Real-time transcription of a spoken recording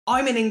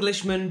I'm an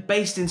Englishman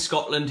based in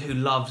Scotland who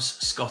loves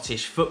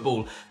Scottish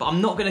football, but I'm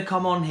not going to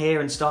come on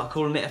here and start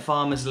calling it a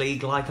farmers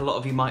league like a lot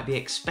of you might be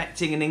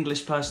expecting an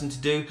English person to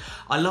do.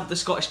 I love the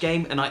Scottish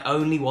game and I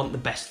only want the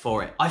best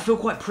for it. I feel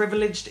quite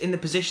privileged in the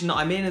position that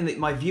I'm in and that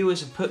my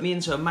viewers have put me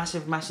in, so a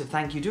massive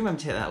thank you. Do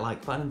remember to hit that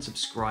like button and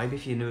subscribe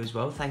if you're new as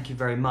well. Thank you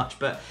very much.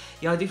 But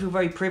yeah, I do feel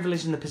very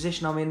privileged in the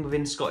position I'm in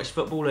within Scottish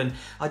football, and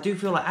I do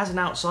feel like as an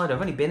outsider,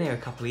 I've only been here a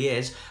couple of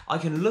years, I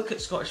can look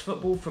at Scottish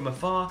football from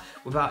afar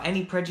without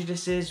any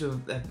prejudices,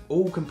 with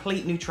all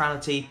complete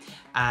neutrality,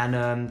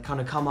 and kind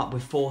of come up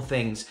with 4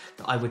 things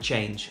that I would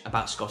change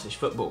about Scottish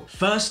football.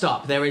 First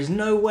up, there is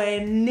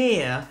nowhere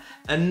near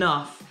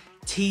enough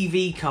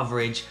TV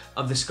coverage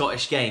of the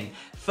Scottish game.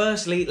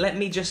 Firstly, let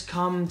me just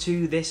come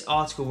to this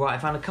article, right? I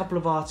found a couple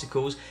of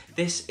articles.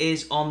 This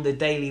is on the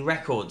Daily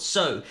Record.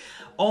 So,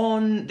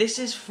 this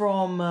is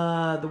from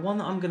the one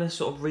that I'm going to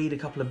sort of read a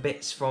couple of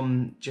bits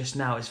from just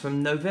now. It's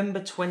from November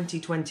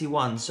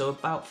 2021, so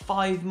about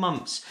 5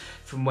 months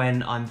from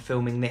when I'm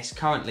filming this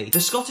currently. The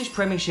Scottish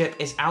Premiership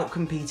is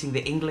outcompeting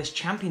the English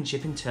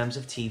Championship in terms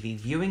of TV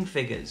viewing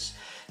figures.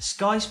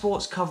 Sky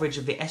Sports coverage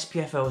of the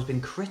SPFL has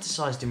been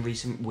criticised in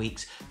recent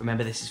weeks.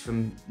 Remember, this is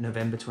from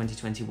November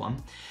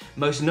 2021.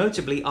 Most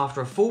notably after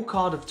a full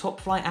card of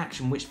top-flight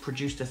action which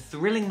produced a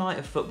thrilling night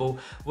of football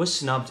was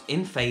snubbed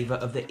in favour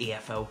of the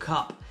EFL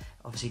Cup.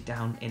 Obviously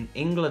down in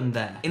England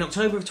there. In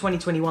October of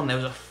 2021, there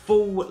was a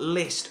full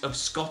list of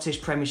Scottish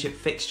Premiership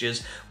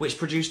fixtures which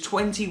produced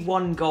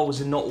 21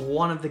 goals and not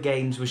one of the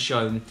games was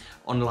shown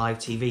on live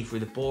TV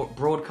through the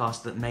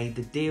broadcast that made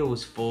the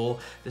deals for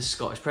the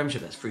Scottish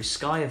Premiership. That's through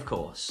Sky, of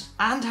course.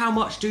 And how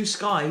much do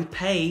Sky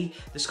pay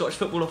the Scottish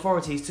football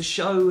authorities to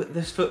show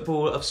the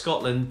football of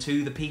Scotland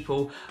to the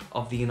people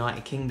of the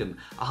United Kingdom?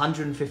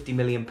 £150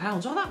 million.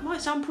 Oh, that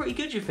might sound pretty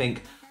good, you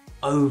think?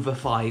 Over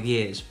 5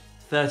 years.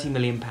 £30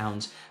 million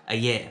a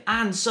year.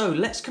 And so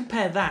let's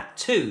compare that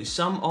to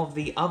some of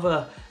the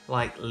other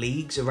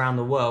leagues around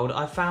the world.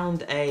 I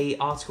found an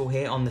article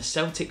here on the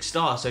Celtic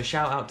Star, so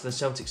shout out to the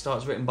Celtic Star.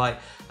 It's written by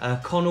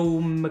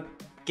Conall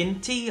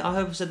McGinty. I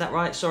hope I said that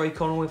right. Sorry,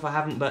 Conall, if I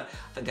haven't, but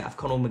I think I have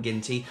Conall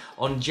McGinty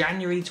on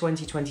January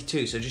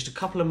 2022, so just a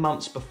couple of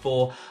months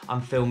before I'm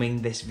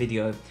filming this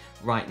video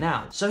right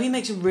now. So he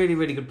makes some really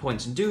good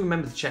points, and do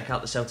remember to check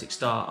out the Celtic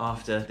Star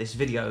after this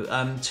video.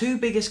 The two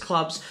biggest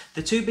clubs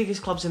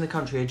in the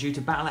country are due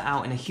to battle it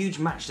out in a huge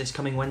match this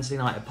coming Wednesday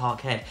night at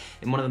Parkhead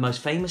in one of the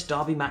most famous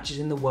derby matches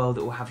in the world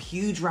that will have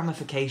huge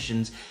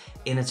ramifications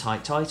in a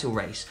tight title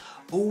race.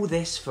 All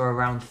this for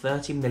around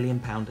 £30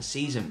 million a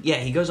season. Yeah,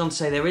 he goes on to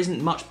say there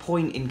isn't much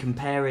point in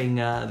comparing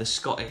the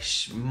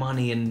Scottish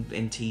money in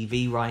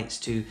TV rights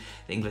to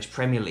the English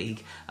Premier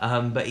League,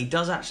 but he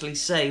does actually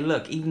say,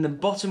 look, even the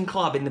bottom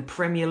club in the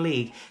Premier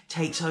League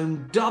takes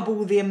home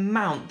double the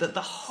amount that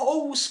the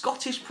whole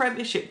Scottish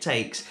Premiership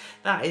takes.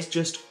 That is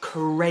just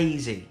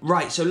crazy.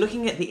 Right, so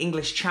looking at the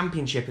English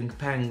Championship and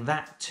comparing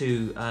that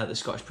to the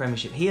Scottish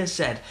Premiership, he has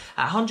said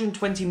at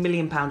 £120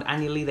 million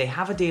annually, they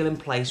have a deal in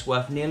place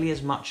worth nearly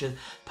as much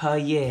per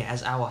year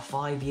as our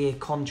 5-year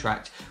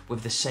contract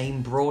with the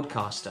same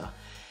broadcaster.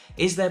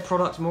 Is their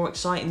product more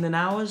exciting than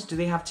ours? Do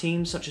they have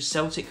teams such as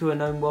Celtic who are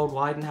known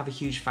worldwide and have a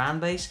huge fan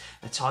base?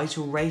 A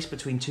title race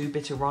between 2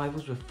 bitter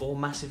rivals with 4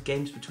 massive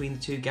games between the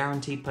two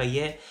guaranteed per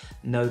year?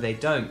 No, they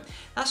don't.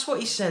 That's what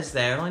he says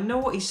there, and I know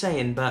what he's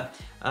saying, but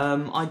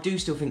I do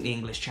still think the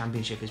English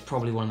Championship is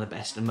probably one of the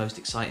best and most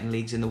exciting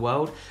leagues in the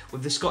world.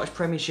 With the Scottish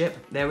Premiership,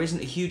 there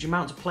isn't a huge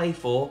amount to play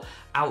for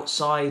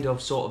outside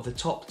of sort of the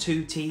top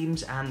 2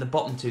 teams and the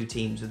bottom 2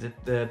 teams, with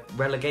the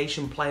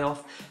relegation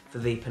playoff for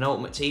the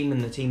penultimate team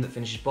and the team that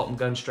finishes bottom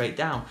going straight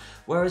down.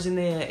 Whereas in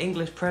the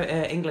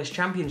English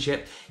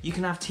Championship, you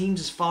can have teams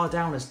as far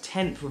down as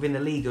 10th within the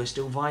league who are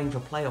still vying for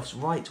playoffs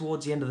right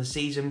towards the end of the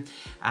season,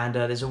 and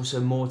there's also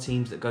more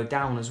teams that go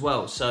down as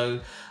well.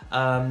 So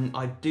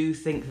I do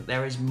think that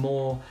there is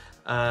more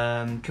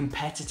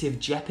competitive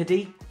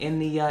jeopardy in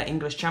the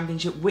English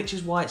Championship, which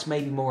is why it's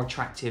maybe more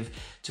attractive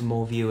to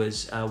more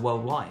viewers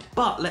worldwide.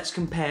 But let's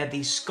compare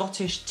the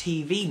Scottish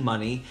TV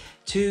money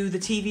to the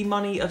TV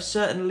money of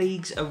certain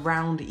leagues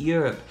around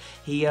Europe.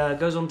 He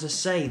goes on to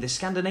say the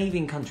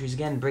Scandinavian countries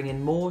again bring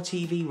in more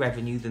TV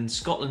revenue than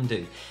Scotland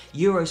do.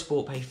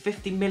 Eurosport pay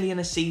 50 million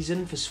a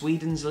season for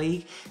Sweden's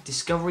league,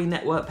 Discovery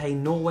Network pay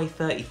Norway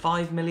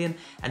 35 million,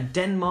 and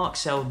Denmark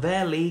sell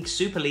their league,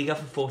 Superliga,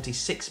 for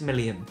 46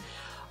 million.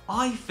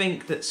 I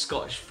think that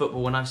Scottish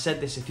football, and I've said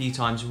this a few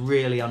times,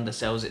 really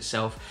undersells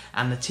itself,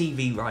 and the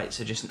TV rights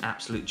are just an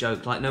absolute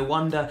joke. Like, no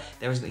wonder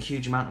there isn't a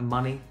huge amount of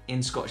money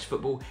in Scottish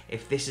football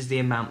if this is the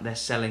amount they're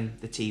selling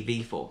the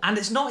TV for. And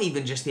it's not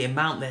even just the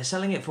amount they're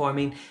selling it for. I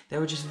mean,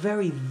 there are just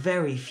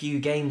very few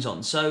games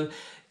on. So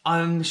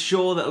I'm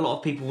sure that a lot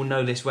of people will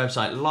know this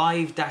website,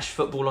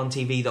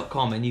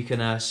 live-footballontv.com, and you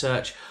can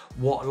search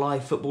what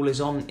live football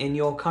is on in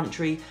your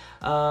country,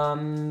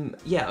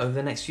 yeah, over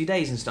the next few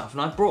days and stuff.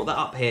 And I've brought that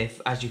up here,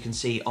 as you can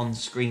see on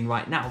screen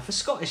right now, for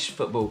Scottish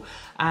football.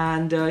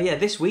 And yeah,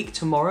 this week,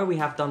 tomorrow, we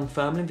have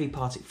Dunfermline v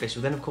Partick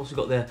Thistle. Then, of course, we've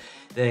got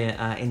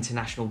the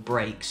international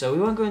break. So we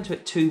won't go into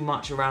it too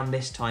much around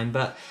this time,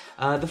 but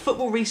the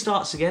football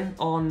restarts again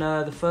on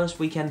the first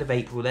weekend of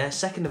April there,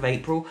 2nd of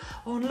April.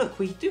 Oh, and look,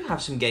 we do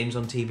have some games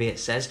on TV, it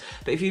says.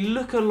 But if you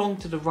look along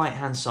to the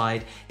right-hand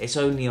side, it's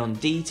only on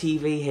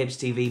DTV, Hibs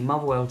TV,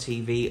 Motherwell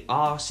TV,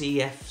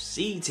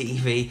 RCFC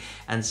TV,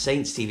 and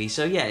Saints TV.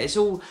 So yeah, it's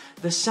all,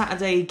 the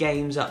Saturday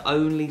games are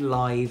only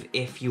live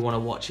if you want to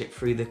watch it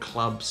through the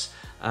club's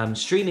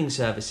streaming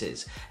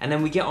services. And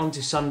then we get on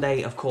to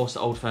Sunday, of course, the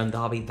Old Firm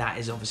Derby. That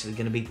is obviously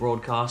going to be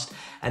broadcast.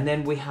 And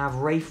then we have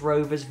Raith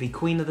Rovers v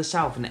Queen of the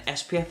South in the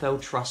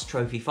SPFL Trust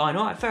Trophy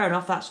final. All right, fair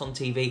enough, that's on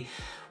TV.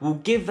 We'll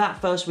give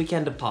that first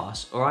weekend a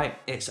pass, all right?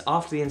 It's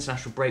after the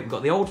international break. We've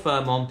got the Old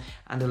Firm on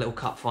and a little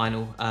cup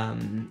final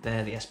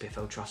there, the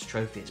SPFL Trust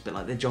Trophy. It's a bit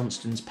like the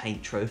Johnston's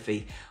Paint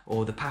Trophy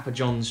or the Papa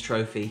John's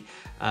Trophy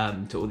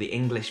to all the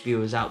English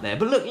viewers out there.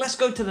 But look, let's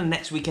go to the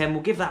next weekend.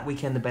 We'll give that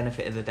weekend the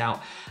benefit of the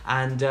doubt.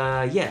 And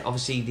yeah,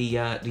 obviously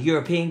the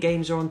European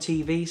games are on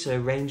TV, so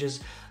Rangers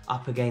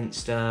up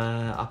against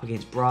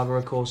Braga,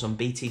 of course, on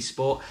BT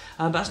Sport.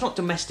 But that's not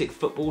domestic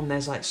football, and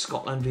there's like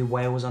Scotland v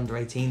Wales under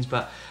 18s.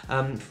 But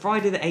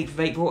Friday the 8th of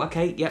April,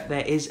 okay, yep,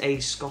 there is a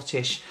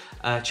Scottish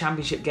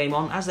Championship game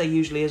on, as there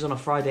usually is on a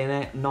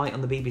Friday night on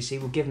the BBC.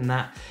 We'll give them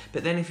that.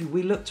 But then if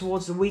we look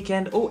towards the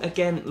weekend, oh,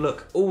 again,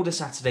 look, all the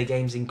Saturday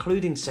games,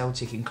 including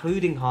Celtic,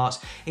 including Hearts,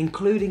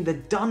 including the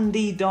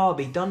Dundee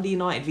derby. Dundee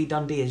United v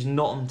Dundee is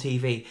not on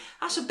TV.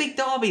 That's a big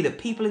derby that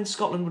people in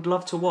Scotland would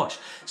love to watch.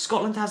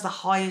 Scotland has the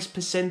highest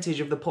percentage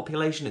of the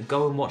population that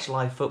go and watch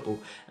live football,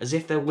 as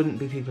if there wouldn't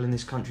be people in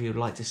this country who would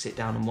like to sit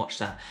down and watch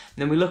that. And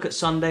then we look at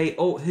Sunday,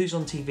 oh, who's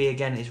on TV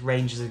again? It's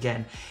Rangers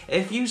again.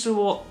 If you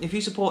support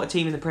a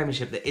team in the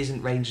Premiership that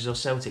isn't Rangers or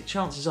Celtic,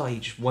 chances are you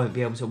just won't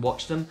be able to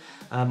watch them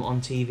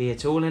on TV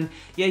at all. And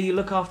yeah, you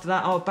look after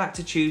that, oh, back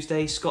to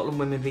Tuesday, Scotland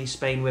women v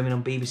Spain women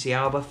on BBC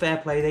Alba. Fair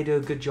play, they do a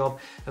good job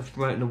of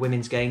promoting the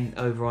women's game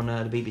over on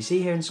the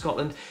BBC here in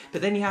Scotland.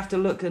 But then you have to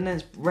look, and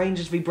there's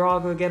Rangers v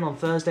Braga again on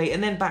Thursday,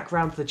 and then back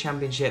round to the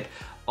Championship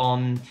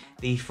on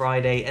the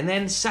Friday. And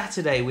then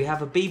Saturday we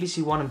have a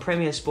BBC One and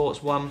Premier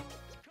Sports One.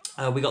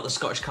 We got the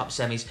Scottish Cup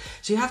semis.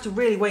 So you have to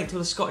really wait until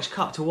the Scottish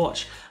Cup to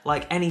watch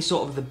like any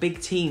sort of the big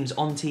teams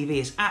on TV.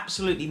 It's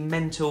absolutely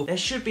mental. There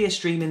should be a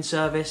streaming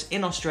service.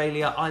 In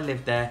Australia, I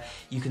lived there.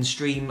 You can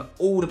stream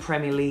all the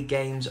Premier League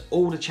games,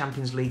 all the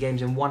Champions League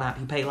games in one app.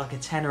 You pay like a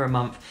tenner a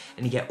month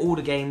and you get all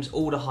the games,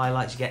 all the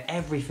highlights, you get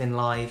everything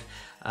live.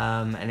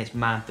 And it's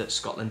mad that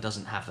Scotland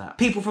doesn't have that.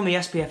 People from the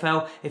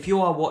SPFL, if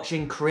you are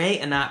watching, create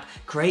an app,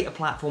 create a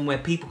platform where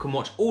people can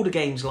watch all the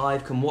games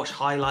live, can watch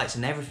highlights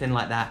and everything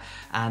like that,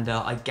 and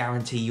I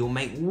guarantee you'll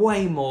make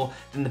way more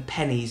than the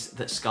pennies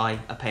that Sky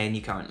are paying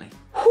you currently.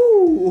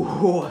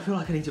 Whew, I feel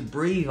like I need to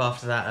breathe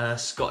after that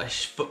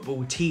Scottish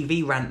football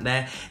TV rant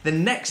there. The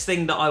next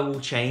thing that I will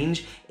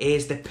change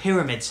is the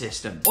pyramid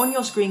system. On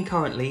your screen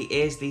currently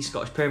is the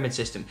Scottish pyramid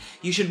system.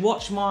 You should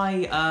watch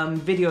my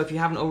video if you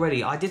haven't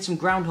already. I did some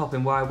ground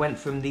hopping where I went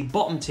from the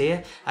bottom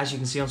tier, as you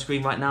can see on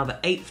screen right now, the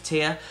 8th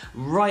tier,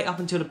 right up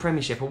until the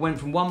Premiership. I went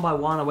from one by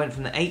one. I went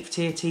from the 8th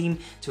tier team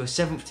to a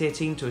 7th tier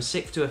team to a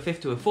 6th to a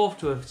 5th to a 4th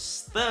to a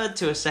 3rd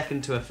to a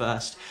 2nd to a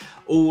 1st.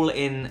 All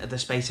in the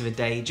space of a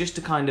day, just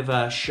to kind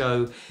of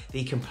show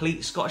the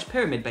complete Scottish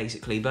pyramid,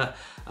 basically. But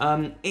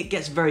it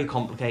gets very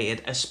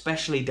complicated,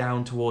 especially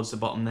down towards the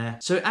bottom there.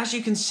 So as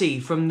you can see,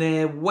 from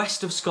the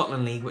West of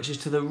Scotland League, which is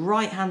to the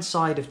right-hand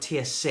side of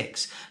Tier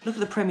 6, look at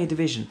the Premier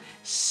Division.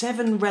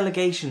 7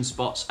 relegation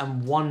spots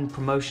and 1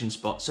 promotion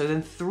spot. So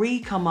then 3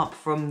 come up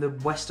from the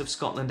West of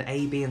Scotland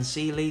A, B and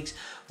C leagues,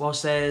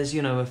 whilst there's,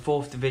 you know, a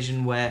 4th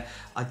division where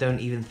I don't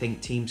even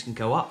think teams can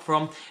go up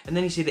from. And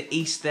then you see the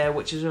East there,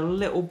 which is a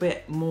little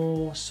bit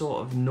more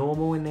sort of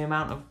normal in the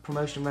amount of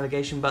promotion and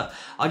relegation, but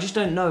I just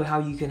don't know how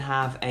you can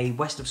have a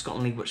West of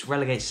Scotland League which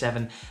relegates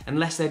 7,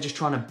 unless they're just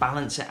trying to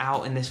balance it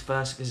out in this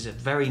first, because it's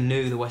very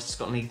new, the West of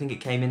Scotland League. I think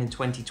it came in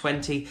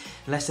 2020,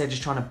 unless they're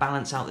just trying to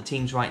balance out the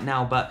teams right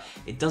now. But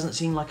it doesn't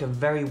seem like a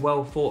very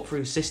well thought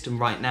through system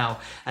right now.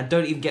 And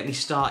don't even get me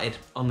started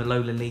on the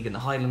Lowland League and the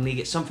Highland League.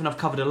 It's something I've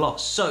covered a lot.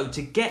 So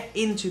to get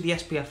into the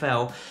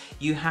SPFL,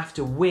 you have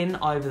to win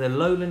either the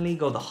Lowland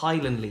League or the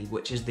Highland League,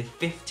 which is the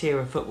 5th tier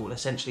of football,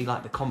 essentially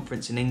like the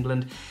conference in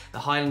England. The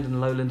Highland and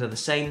Lowland are the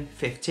same,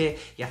 5th tier.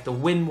 You have to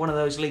win one of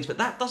those leagues, but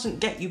that doesn't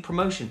get you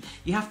promotion.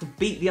 You have to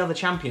beat the other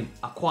champion.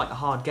 Quite a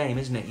hard game,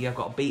 isn't it? You've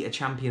got to beat a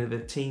champion of a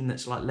team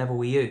that's like level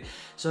with you.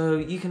 So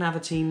you can have a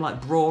team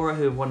like Brora,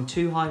 who have won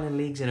 2 Highland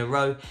Leagues in a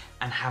row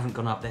and haven't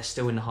gone up. They're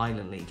still in the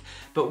Highland League.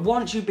 But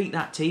once you beat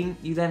that team,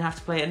 you then have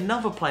to play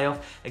another playoff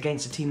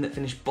against a team that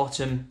finished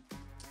bottom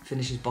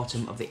finishes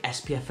bottom of the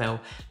SPFL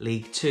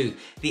League 2.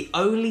 The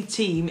only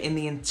team in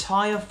the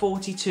entire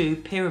 42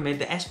 pyramid,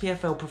 the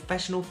SPFL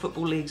Professional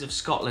Football Leagues of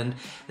Scotland,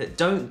 that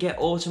don't get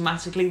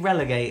automatically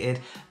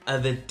relegated are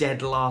the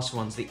dead last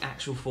ones, the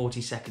actual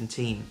 42nd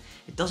team.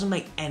 It doesn't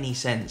make any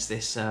sense,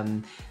 this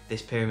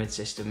this pyramid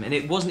system. And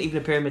it wasn't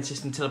even a pyramid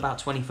system until about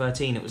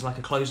 2013. It was like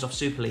a closed off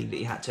Super League that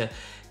you had to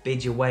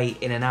bid your way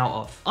in and out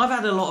of. I've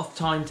had a lot of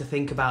time to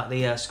think about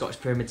the Scottish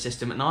pyramid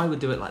system, and I would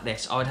do it like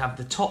this. I would have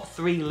the top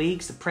 3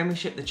 leagues, the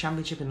Premiership, the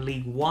Championship and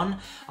League 1.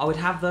 I would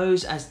have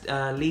those as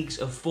leagues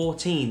of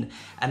 14,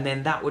 and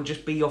then that would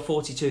just be your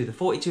 42. The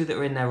 42 that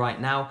are in there right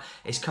now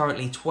is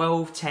currently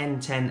 12, 10,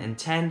 10 and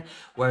 10,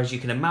 whereas you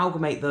can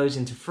amalgamate those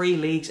into 3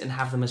 leagues and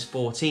have them as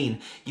 14.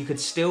 You could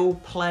still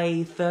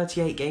play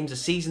 38 games a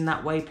season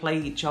that way, play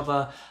each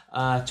other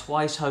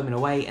twice home and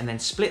away, and then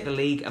split the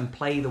league and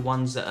play the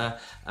ones that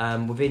are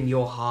within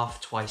your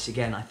half twice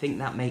again. I think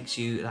that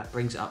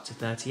brings it up to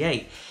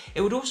 38.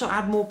 It would also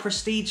add more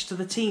prestige to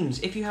the teams.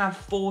 If you have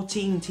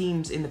 14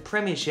 teams in the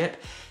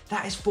Premiership,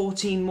 that is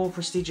 14 more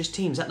prestigious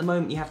teams. At the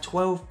moment, you have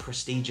 12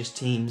 prestigious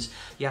teams.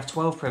 You have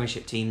 12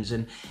 Premiership teams.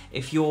 And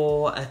if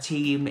you're a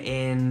team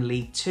in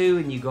League 2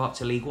 and you go up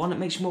to League 1, it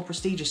makes you more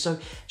prestigious. So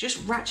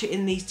just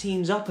ratcheting these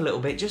teams up a little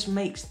bit just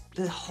makes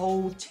the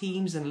whole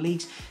teams and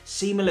leagues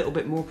seem a little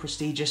bit more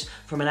prestigious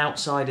from an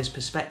outsider's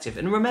perspective.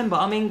 And remember,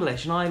 I'm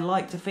English and I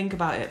like to think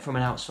about it from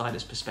an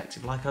outsider's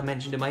perspective. Like I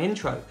mentioned in my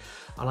intro,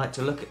 I like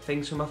to look at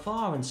things from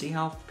afar and see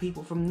how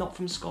people not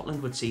from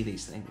Scotland would see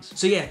these things.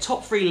 So yeah,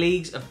 top 3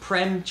 leagues of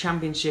Prem,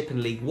 Championship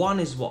and League 1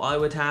 is what I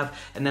would have.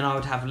 And then I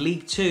would have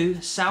League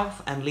 2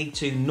 South and League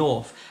 2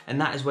 North. And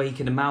that is where you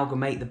can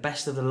amalgamate the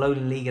best of the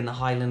Lowland League and the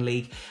Highland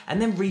League,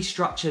 and then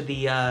restructure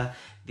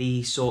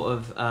the sort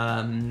of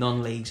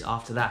non-leagues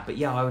after that. But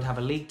yeah, I would have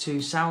a League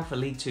 2 South, a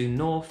League 2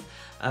 North.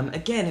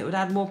 Again, it would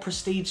add more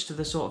prestige to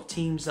the sort of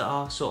teams that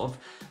are sort of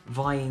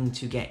vying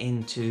to get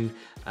into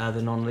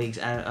the non-leagues,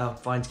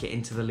 vying to get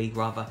into the league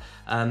rather.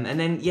 And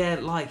then, yeah,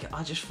 like,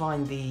 I just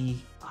find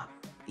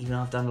even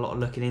though I've done a lot of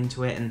looking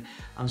into it and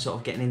I'm sort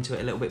of getting into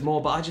it a little bit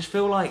more, but I just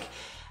feel like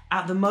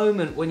at the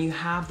moment when you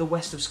have the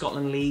West of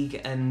Scotland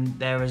League and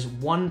there is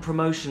 1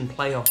 promotion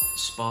playoff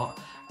spot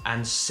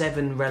and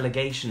 7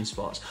 relegation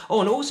spots.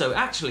 Oh, and also,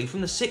 actually, from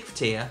the 6th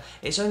tier,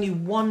 it's only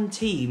 1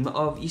 team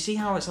of... You see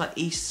how it's like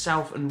East,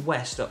 South and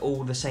West are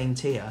all the same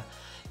tier?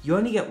 You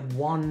only get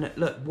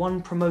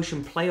one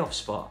promotion playoff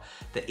spot.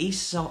 The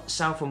East,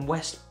 South and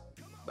West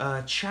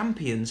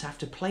champions have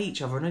to play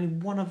each other and only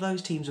one of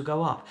those teams will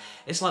go up.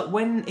 It's like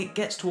when it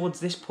gets towards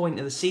this point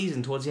of the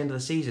season, towards the end of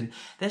the season,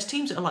 there's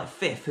teams that are like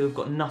 5th who have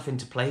got nothing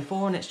to play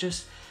for, and it's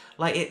just...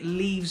 like, it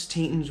leaves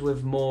teams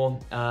with more,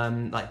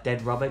 like,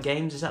 dead rubber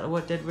games. Is that the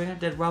word, dead ringer?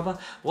 Dead rubber?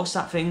 What's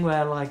that thing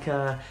where, like,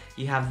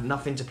 you have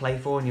nothing to play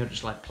for and you're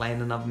just, like,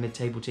 playing another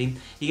mid-table team?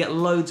 You get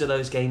loads of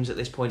those games at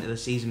this point of the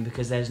season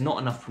because there's not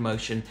enough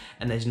promotion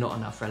and there's not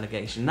enough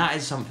relegation. That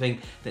is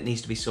something that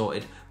needs to be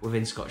sorted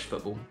within Scottish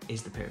football,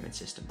 is the pyramid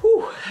system.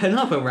 Whew,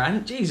 another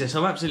rant. Jesus,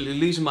 I'm absolutely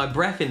losing my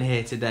breath in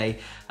here today.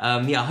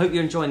 Yeah, I hope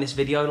you're enjoying this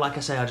video. Like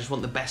I say, I just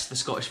want the best for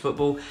Scottish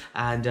football,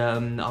 and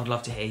I'd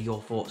love to hear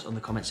your thoughts on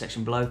the comment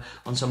section below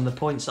on some of the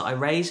points that I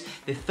raise.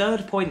 The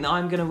third point that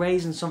I'm going to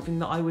raise, and something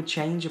that I would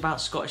change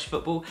about Scottish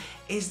football,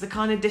 is the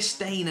kind of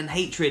disdain and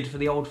hatred for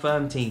the old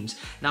firm teams.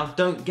 Now,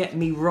 don't get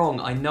me wrong,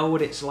 I know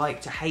what it's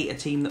like to hate a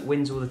team that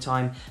wins all the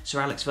time.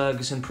 Sir Alex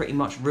Ferguson pretty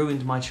much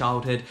ruined my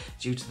childhood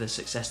due to the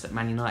success that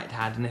Man United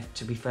had, and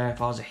to be fair,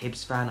 if I was a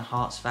Hibs fan, a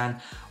Hearts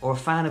fan, or a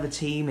fan of a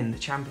team in the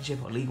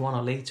Championship or League 1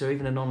 or League 2, or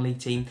even a non-league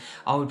team,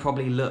 I would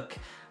probably look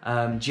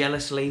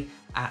jealously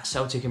at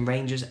Celtic and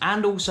Rangers,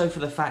 and also for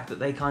the fact that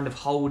they kind of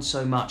hold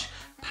so much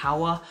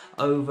power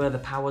over the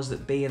powers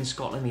that be in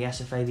Scotland, the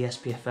SFA, the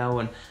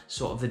SPFL, and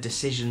sort of the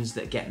decisions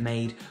that get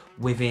made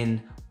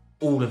within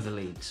all of the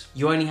leagues.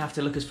 You only have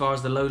to look as far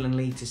as the Lowland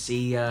League to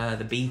see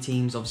the B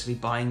teams obviously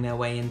buying their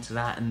way into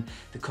that and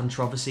the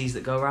controversies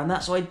that go around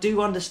that. So I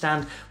do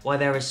understand why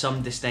there is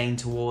some disdain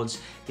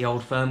towards the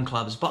old firm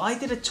clubs. But I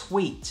did a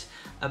tweet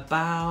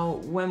about,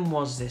 when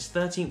was this?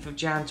 13th of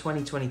Jan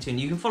 2022. And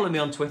you can follow me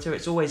on Twitter,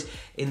 it's always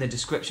in the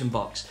description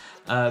box.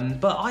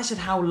 But I said,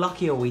 how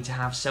lucky are we to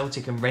have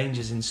Celtic and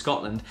Rangers in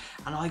Scotland?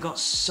 And I got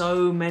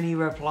so many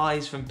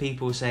replies from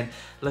people saying,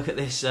 look at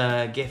this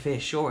gif here,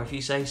 sure, if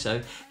you say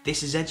so.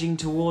 This is edging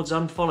towards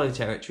unfollow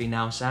territory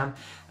now, Sam.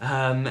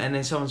 And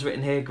then someone's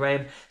written here,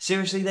 Graham,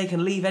 seriously, they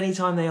can leave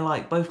anytime they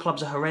like. Both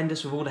clubs are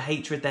horrendous with all the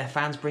hatred their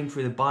fans bring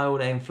through the bile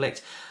they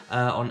inflict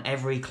on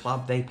every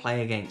club they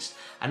play against.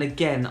 And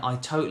again, I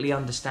totally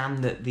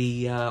understand that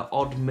the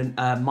odd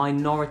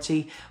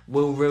minority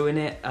will ruin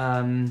it,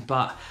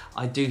 but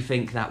I do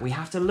think that we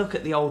have to look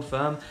at the Old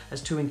Firm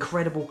as 2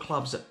 incredible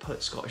clubs that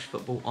put Scottish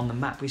football on the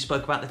map. We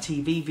spoke about the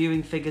TV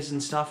viewing figures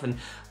and stuff and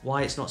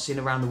why it's not seen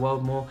around the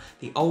world more.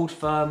 The Old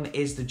Firm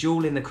is the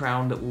jewel in the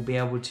crown that will be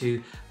able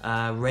to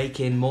rake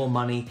in more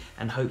money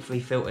and hopefully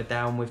filter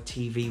down with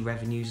TV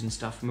revenues and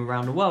stuff from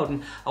around the world.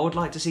 And I would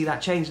like to see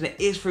that change, and it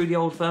is through the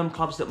Old Firm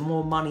clubs that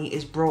more money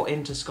is brought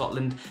into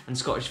Scotland and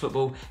Scottish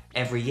football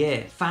every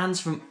year. Fans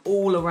from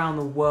all around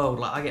the world,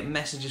 like I get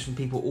messages from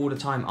people all the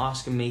time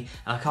asking me,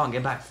 and I can't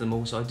get back to them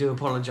all, so I do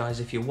apologise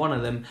if you're one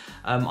of them.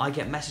 I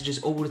get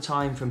messages all the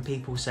time from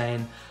people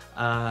saying,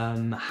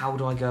 how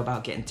do I go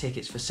about getting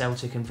tickets for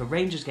Celtic and for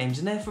Rangers games,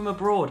 and they're from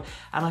abroad.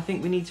 And I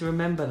think we need to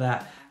remember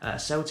that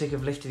Celtic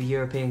have lifted the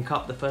European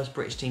Cup, the first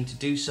British team to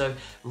do so.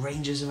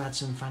 Rangers have had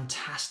some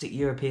fantastic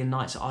European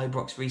nights at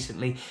Ibrox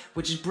recently,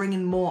 which is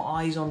bringing more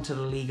eyes onto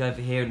the league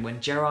over here. And when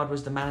Gerrard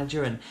was the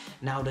manager, and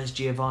now there's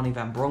Giovanni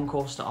Van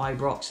Bronckhorst at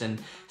Ibrox,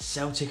 and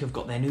Celtic have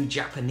got their new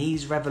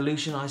Japanese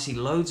revolution. I see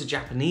loads of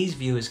Japanese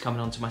viewers coming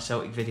onto my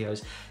Celtic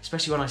videos,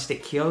 especially when I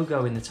stick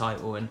Kyogo in the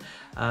title.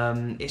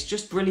 And it's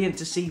just brilliant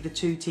to see the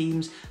two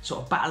teams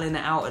sort of battling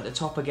it out at the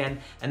top again,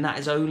 and that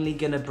is only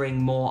going to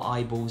bring more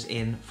eyeballs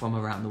in from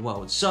around the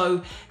world.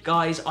 So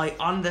guys, I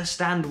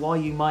understand why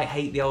you might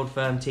hate the old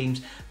firm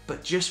teams,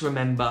 but just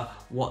remember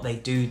what they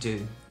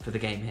do for the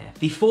game here.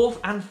 The fourth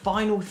and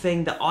final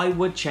thing that I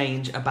would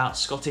change about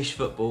Scottish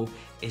football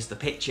is the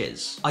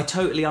pitches. I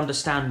totally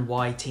understand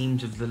why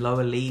teams of the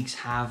lower leagues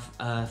have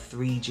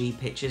 3G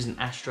pitches and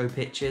Astro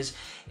pitches.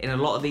 In a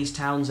lot of these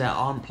towns there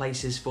aren't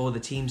places for the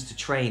teams to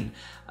train.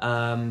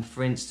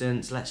 For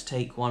instance, let's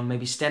take one,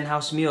 maybe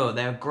Stenhousemuir.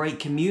 They're a great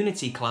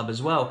community club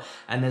as well,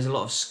 and there's a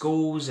lot of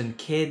schools and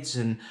kids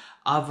and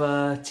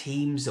other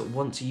teams that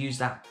want to use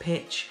that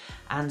pitch,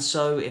 and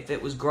so if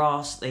it was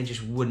grass they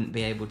just wouldn't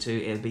be able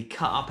to. It'd be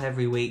cut up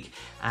every week,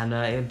 and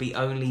it'd be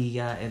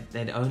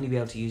they'd only be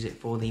able to use it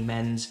for the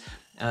men's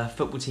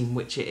football team,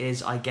 which it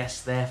is, I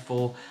guess,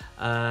 therefore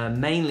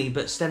mainly.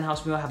 But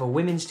Stenhousemuir have a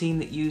women's team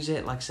that use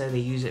it. Like I say, they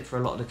use it for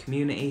a lot of the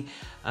community,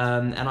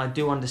 and I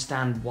do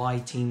understand why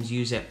teams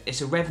use it.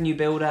 It's a revenue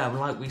builder, and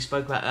like we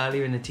spoke about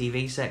earlier in the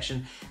TV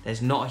section,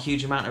 there's not a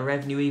huge amount of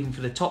revenue even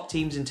for the top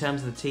teams in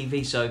terms of the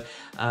TV, so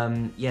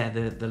yeah,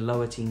 the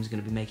lower teams are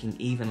going to be making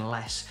even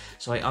less.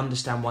 So I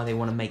understand why they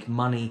want to make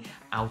money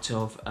out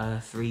of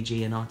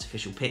 3G and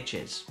artificial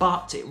pitches.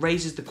 But it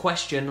raises the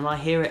question, and I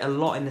hear it a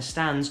lot in the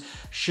stands,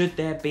 should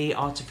there be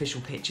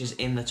artificial pitches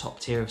in the top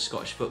tier of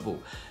Scottish football?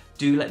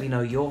 Do let me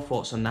know your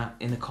thoughts on that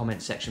in the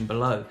comment section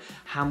below.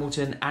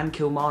 Hamilton and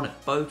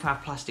Kilmarnock both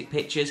have plastic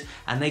pitches,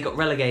 and they got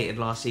relegated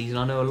last season.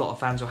 I know a lot of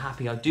fans were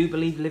happy. I do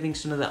believe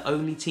Livingston are the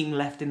only team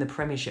left in the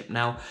Premiership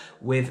now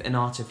with an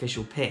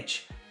artificial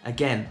pitch.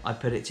 Again, I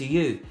put it to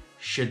you,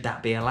 should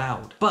that be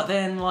allowed? But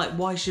then, like,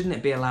 why shouldn't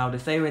it be allowed?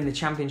 If they were in the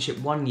Championship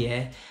one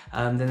year,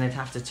 then they'd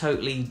have to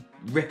totally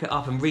rip it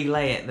up and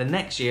relay it the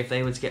next year if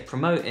they were to get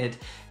promoted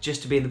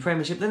just to be in the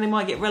Premiership. Then they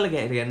might get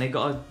relegated again. They've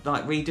got to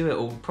like redo it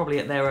all, probably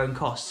at their own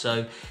cost.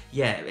 So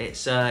yeah,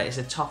 it's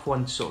a tough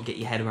one to sort of get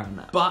your head around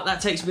that. But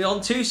that takes me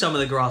on to some of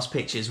the grass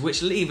pitches,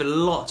 which leave a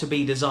lot to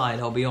be desired,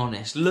 I'll be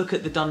honest. Look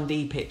at the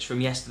Dundee pitch from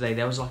yesterday.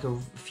 There was like a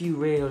few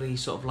really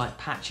sort of like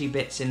patchy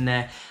bits in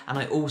there, and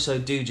I also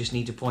do just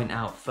need to point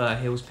out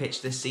Firhill's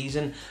pitch this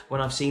season. When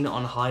I've seen it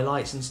on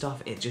highlights and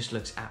stuff, it just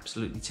looks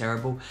absolutely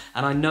terrible.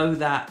 And I know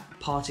that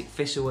Partick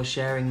Thistle are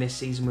sharing this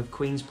season with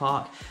Queen's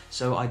Park,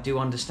 so I do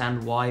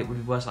understand why it would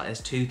be worse. Like, there's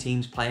two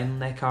teams playing on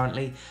there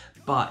currently,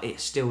 but it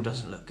still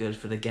doesn't look good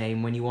for the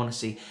game when you want to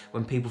see,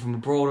 when people from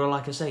abroad, or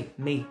like I say,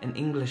 me, an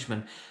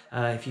Englishman,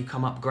 if you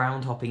come up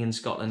ground hopping in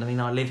Scotland, I mean,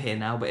 I live here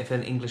now, but if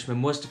an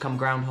Englishman was to come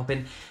ground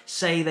hopping,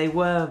 say they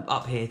were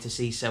up here to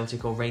see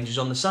Celtic or Rangers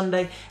on the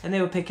Sunday, and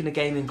they were picking a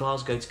game in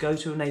Glasgow to go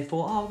to, and they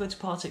thought, oh, I'll go to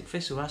Partick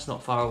Thistle, that's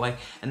not far away,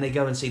 and they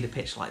go and see the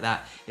pitch like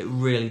that, it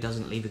really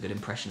doesn't leave a good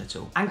impression at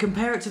all. And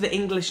compare it to the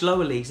English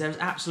lower leagues, there's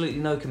absolutely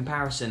no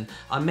comparison.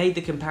 I made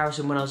the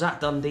comparison when I was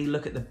at Dundee.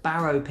 Look at the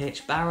Barrow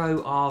pitch.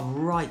 Barrow are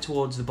right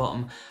towards the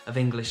bottom of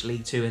English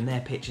League 2, and their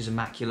pitch is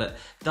immaculate.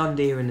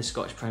 Dundee are in the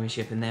Scottish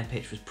Premiership, and their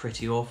pitch was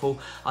pretty awful.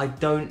 I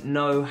don't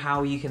know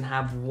how you can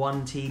have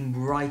one team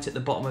right at the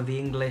bottom of the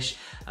English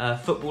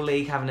Football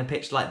League having a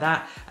pitch like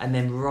that, and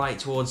then right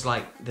towards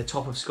like the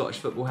top of Scottish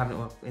football having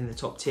it in the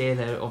top tier.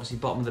 They're obviously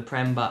bottom of the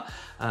Prem, but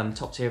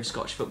top tier of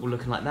Scottish football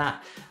looking like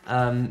that.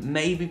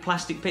 Maybe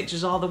plastic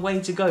pitches are the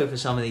way to go for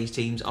some of these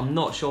teams. I'm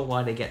not sure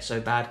why they get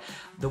so bad.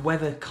 The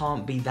weather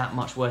can't be that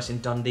much worse in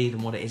Dundee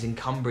than what it is in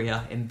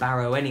Cumbria, in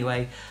Barrow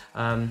anyway.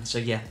 So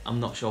yeah, I'm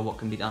not sure what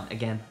can be done.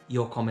 Again,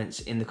 your comments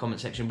in the comment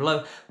section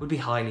below would be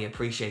highly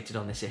appreciated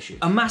on this issue.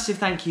 A massive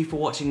thank you for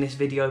watching this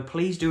video.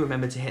 Please do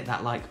remember to hit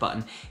that like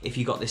button if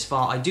you got this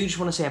far. I do just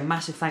want to say a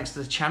massive thanks to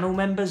the channel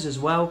members as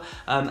well.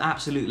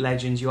 Absolute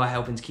legends. You are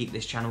helping to keep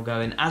this channel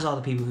going, as are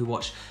the people who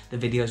watch the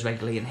videos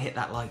regularly and hit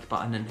that like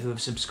button and who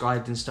have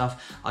subscribed and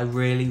stuff. I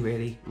really,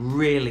 really,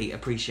 really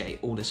appreciate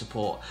all the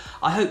support.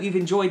 I hope you've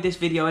enjoyed this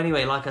video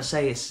anyway. Like I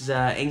say, it's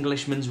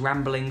Englishman's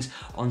ramblings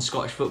on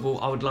Scottish football.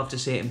 I would love to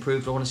see it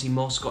improved. I want to see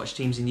more Scottish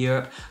teams in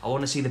Europe. I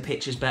want to see the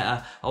pitches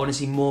better. I want to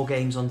see more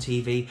games on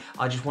TV.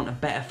 I just want a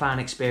better fan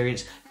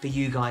experience. for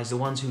you guys, the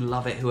ones who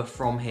love it, who are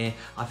from here.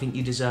 I think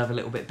you deserve a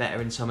little bit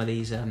better in some of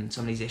these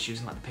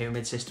issues, like the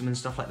pyramid system and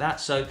stuff like that.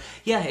 So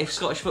yeah, if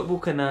Scottish football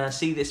can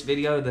see this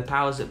video, the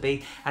powers that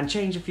be, and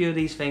change a few of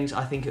these things,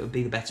 I think it would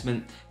be the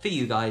betterment for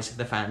you guys,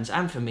 the fans,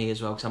 and for me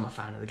as well, because I'm a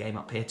fan of the game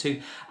up here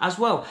too as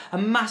well. A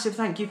massive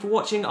thank you for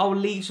watching. I'll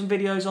leave some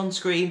videos on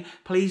screen.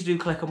 Please do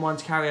click on one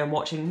to carry on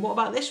watching. What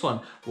about this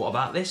one? What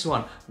about this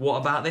one? What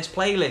about this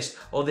playlist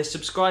or this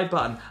subscribe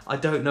button? I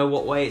don't know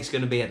what way it's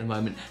going to be at the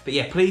moment, but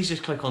yeah, please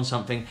just click on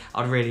something.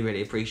 I'd really,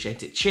 really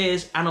appreciate it.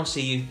 Cheers, and I'll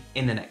see you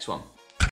in the next one.